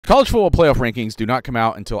College football playoff rankings do not come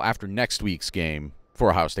out until after next week's game for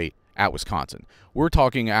Ohio State at Wisconsin. We're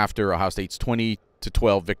talking after Ohio State's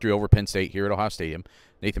 20-12 victory over Penn State here at Ohio Stadium.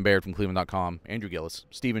 Nathan Baird from cleveland.com, Andrew Gillis,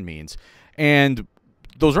 Stephen Means. And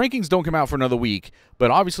those rankings don't come out for another week, but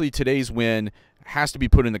obviously today's win has to be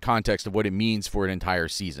put in the context of what it means for an entire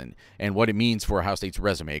season and what it means for Ohio State's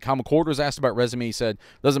resume. Kyle McCord was asked about resume. He said,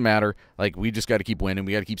 doesn't matter. Like, we just got to keep winning.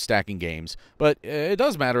 We got to keep stacking games. But it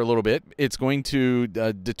does matter a little bit. It's going to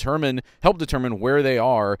help determine where they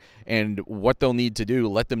are and what they'll need to do,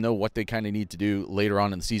 let them know what they kind of need to do later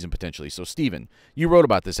on in the season potentially. So, Steven, you wrote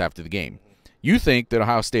about this after the game. You think that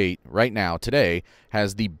Ohio State right now, today,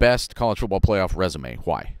 has the best college football playoff resume.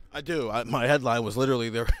 Why? I do. My headline was literally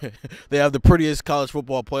they have the prettiest college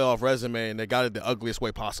football playoff resume, and they got it the ugliest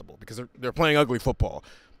way possible because they're playing ugly football.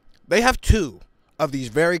 They have two of these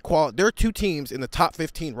very quality. There are two teams in the top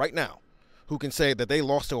 15 right now who can say that they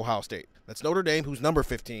lost to Ohio State. That's Notre Dame, who's number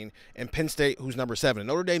 15, and Penn State, who's number 7. And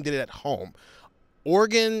Notre Dame did it at home.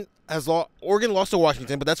 Oregon lost to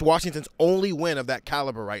Washington, but that's Washington's only win of that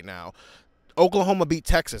caliber right now. Oklahoma beat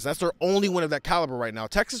Texas. That's their only win of that caliber right now.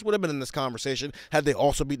 Texas would have been in this conversation had they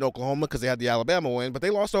also beaten Oklahoma because they had the Alabama win, but they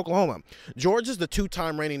lost to Oklahoma. Georgia's the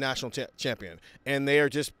two-time reigning national champion, and they are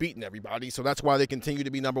just beating everybody, so that's why they continue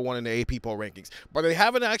to be number one in the AP poll rankings. But they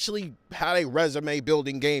haven't actually had a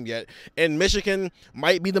resume-building game yet, and Michigan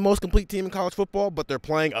might be the most complete team in college football, but they're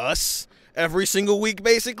playing us every single week,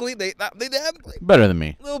 basically. They haven't played. Better than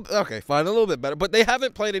me. Okay, fine, a little bit better, but they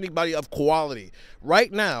haven't played anybody of quality.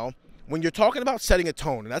 Right now, when you're talking about setting a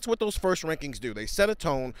tone, and that's what those first rankings do, they set a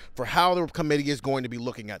tone for how the committee is going to be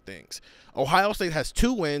looking at things. Ohio State has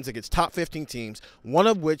 2 wins against top 15 teams, one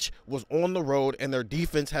of which was on the road, and their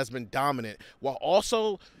defense has been dominant. While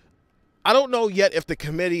also, I don't know yet if the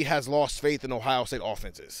committee has lost faith in Ohio State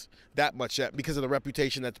offenses that much yet because of the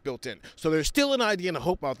reputation that's built in. So there's still an idea and a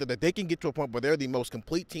hope out there that they can get to a point where they're the most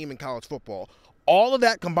complete team in college football. All of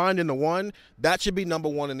that combined into one, that should be number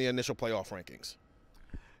one in the initial playoff rankings.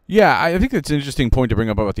 Yeah, I think that's an interesting point to bring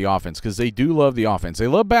up about the offense because they do love the offense. They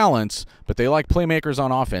love balance, but they like playmakers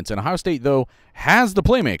on offense. And Ohio State, though, has the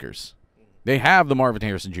playmakers. They have the Marvin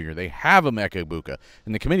Harrison Jr. They have a Emeka Egbuka.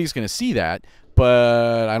 And the committee's going to see that,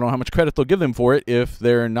 but I don't know how much credit they'll give them for it if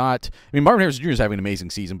they're not. I mean, Marvin Harrison Jr. is having an amazing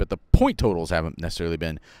season, but the point totals haven't necessarily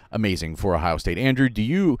been amazing for Ohio State. Andrew, do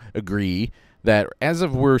you agree that as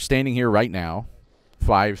of we're standing here right now,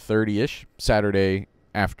 5:30-ish, Saturday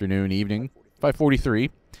afternoon, evening, 5:43,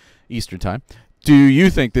 Eastern time. Do you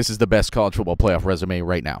think this is the best college football playoff resume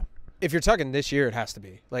right now? If you're talking this year, it has to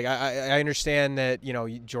be. Like, I understand that, you know,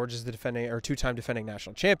 Georgia's the defending or 2-time defending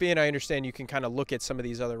national champion. I understand you can kind of look at some of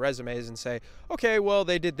these other resumes and say, okay, well,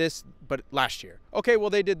 they did this, but last year. Okay, well,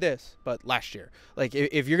 they did this, but last year. Like,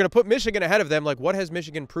 if you're going to put Michigan ahead of them, like, what has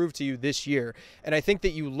Michigan proved to you this year? And I think that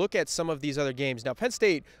you look at some of these other games. Now, Penn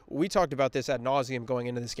State, we talked about this ad nauseum going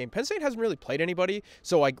into this game. Penn State hasn't really played anybody.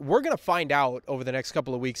 So, like, we're going to find out over the next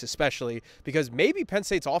couple of weeks, especially, because maybe Penn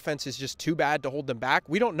State's offense is just too bad to hold them back.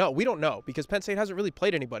 We don't know. We don't know because Penn State hasn't really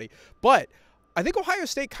played anybody. But I think Ohio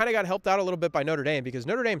State kind of got helped out a little bit by Notre Dame because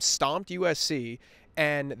Notre Dame stomped USC,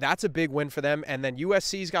 and that's a big win for them. And then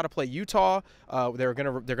USC's got to play Utah. They're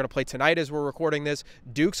gonna play tonight as we're recording this.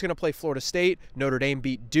 Duke's gonna play Florida State. Notre Dame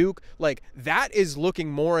beat Duke. Like, that is looking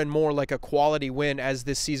more and more like a quality win as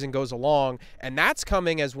this season goes along, and that's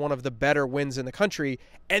coming as one of the better wins in the country.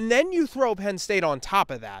 And then you throw Penn State on top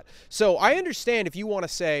of that. So I understand if you want to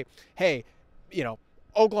say, hey, you know,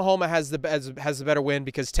 Oklahoma has the better win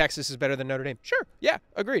because Texas is better than Notre Dame. Sure, yeah,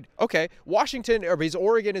 agreed. Okay,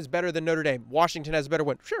 Oregon is better than Notre Dame. Washington has a better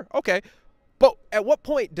win. Sure, okay. But at what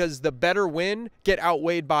point does the better win get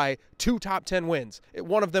outweighed by 2 top 10 wins,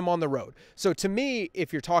 one of them on the road? So to me,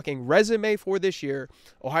 if you're talking resume for this year,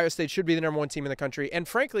 Ohio State should be the number 1 team in the country. And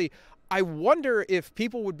frankly, I wonder if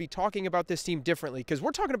people would be talking about this team differently because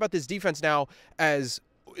we're talking about this defense now as,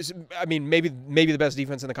 I mean, maybe the best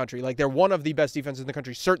defense in the country. Like, they're one of the best defenses in the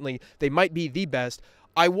country. Certainly, they might be the best.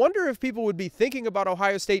 I wonder if people would be thinking about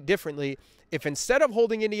Ohio State differently if instead of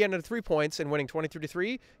holding Indiana to 3 points and winning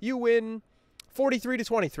 23-3, you win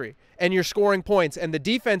 43-23 and you're scoring points and the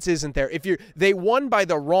defense isn't there. They won by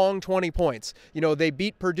the wrong 20 points. You know, they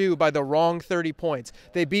beat Purdue by the wrong 30 points.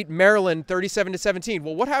 They beat Maryland 37-17.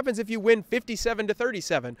 Well, what happens if you win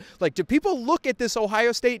 57-37? Like, do people look at this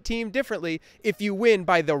Ohio State team differently if you win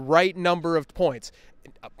by the right number of points?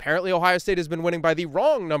 Apparently, Ohio State has been winning by the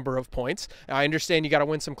wrong number of points. I understand you got to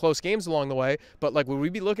win some close games along the way, but like, would we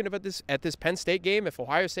be looking at this Penn State game if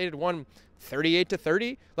Ohio State had won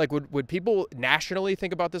 38-30? Like, would people nationally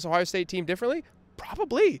think about this Ohio State team differently?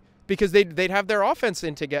 Probably, because they'd have their offense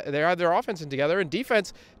in together. They have their offense in together, and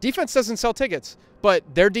defense doesn't sell tickets, but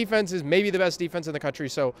their defense is maybe the best defense in the country.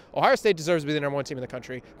 So Ohio State deserves to be the number one team in the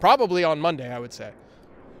country, probably on Monday, I would say.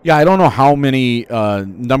 Yeah, I don't know how many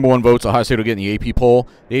number one votes Ohio State will get in the AP poll.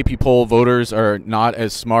 The AP poll voters are not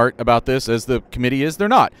as smart about this as the committee is. They're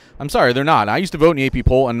not. I'm sorry, they're not. I used to vote in the AP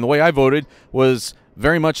poll, and the way I voted was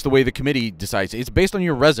very much the way the committee decides. It's based on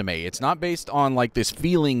your resume. It's not based on like this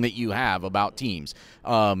feeling that you have about teams.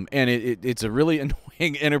 And it's a really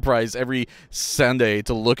annoying enterprise every Sunday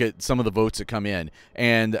to look at some of the votes that come in.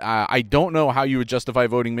 And I don't know how you would justify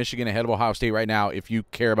voting Michigan ahead of Ohio State right now if you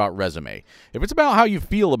care about resume. If it's about how you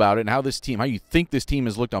feel about it and how you think this team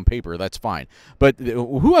has looked on paper, that's fine. But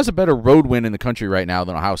who has a better road win in the country right now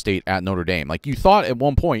than Ohio State at Notre Dame? Like, you thought at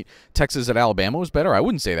one point Texas at Alabama was better. I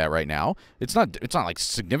wouldn't say that right now. It's not like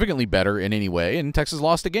significantly better in any way, and Texas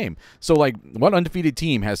lost a game. So, like, what undefeated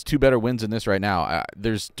team has two better wins in this right now?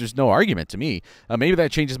 There's no argument to me. Maybe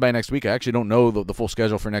that changes by next week. I actually don't know the full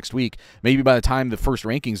schedule for next week. Maybe by the time the first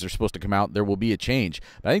rankings are supposed to come out, there will be a change.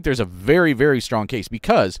 But I think there's a very, very strong case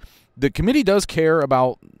because the committee does care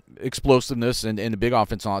about explosiveness and the big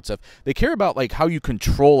offense and all that stuff. They care about, like, how you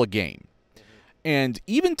control a game. And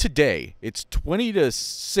even today, it's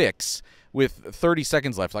 20-6 with 30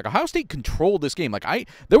 seconds left. Like, Ohio State controlled this game. Like,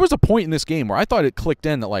 there was a point in this game where I thought it clicked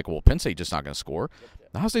in that, like, well, Penn State just not going to score.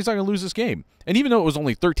 Ohio State's not going to lose this game. And even though it was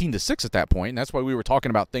only 13-6 at that point, and that's why we were talking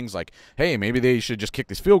about things like, hey, maybe they should just kick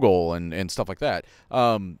this field goal and stuff like that.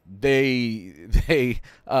 We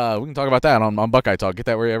can talk about that on Buckeye Talk. Get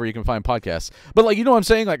that wherever you can find podcasts. But, like, you know what I'm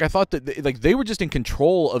saying? Like, I thought that they were just in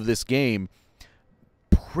control of this game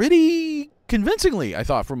pretty convincingly, I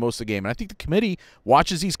thought, for most of the game. And I think the committee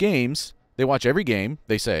watches these games. They watch every game,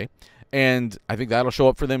 they say. And I think that'll show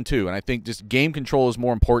up for them, too. And I think just game control is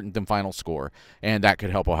more important than final score. And that could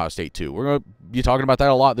help Ohio State, too. We're going to be talking about that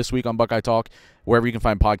a lot this week on Buckeye Talk, wherever you can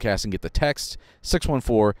find podcasts, and get the text,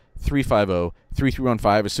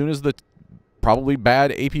 614-350-3315. As soon as the probably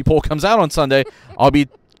bad AP poll comes out on Sunday, I'll be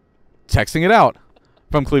texting it out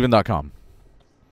from cleveland.com.